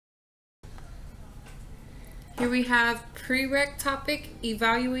Here we have prereq topic,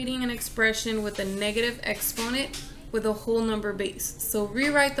 evaluating an expression with a negative exponent with a whole number base. So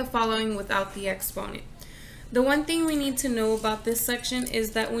rewrite the following without the exponent. The one thing we need to know about this section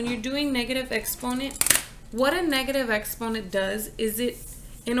is that when you're doing negative exponent, what a negative exponent does is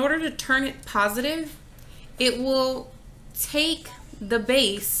in order to turn it positive, it will take the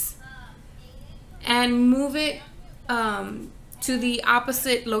base and move it to the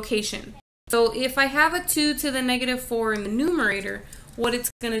opposite location. So if I have a 2 to the negative 4 in the numerator, what it's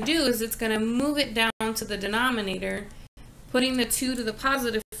going to do is it's going to move it down to the denominator, putting the 2 to the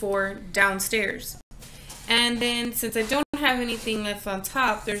positive 4 downstairs. And then since I don't have anything left on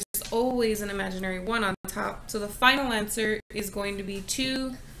top, there's always an imaginary 1 on top. So the final answer is going to be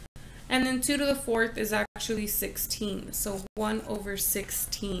 2, and then 2 to the 4th is actually 16. So 1 over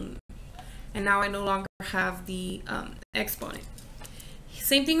 16. And now I no longer have the exponent.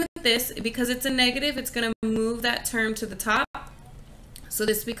 Same thing with this, because it's a negative, it's going to move that term to the top. So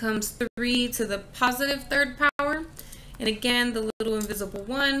this becomes 3 to the positive third power. And again, the little invisible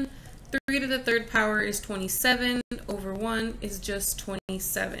 1, 3 to the third power is 27 over 1 is just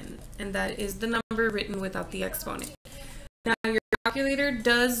 27. And that is the number written without the exponent. Now your calculator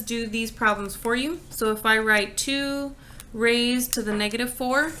does do these problems for you. So if I write 2 raised to the negative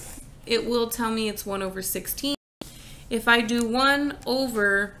 4, it will tell me it's 1 over 16. If I do 1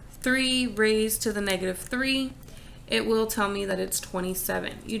 over 3 raised to the negative 3, it will tell me that it's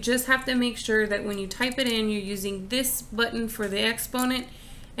 27. You just have to make sure that when you type it in, you're using this button for the exponent,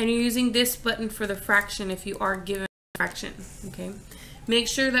 and you're using this button for the fraction if you are given a fraction, okay? Make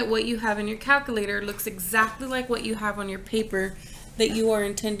sure that what you have in your calculator looks exactly like what you have on your paper that you are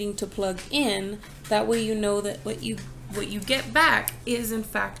intending to plug in. That way you know that what you get back is in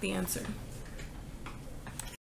fact the answer.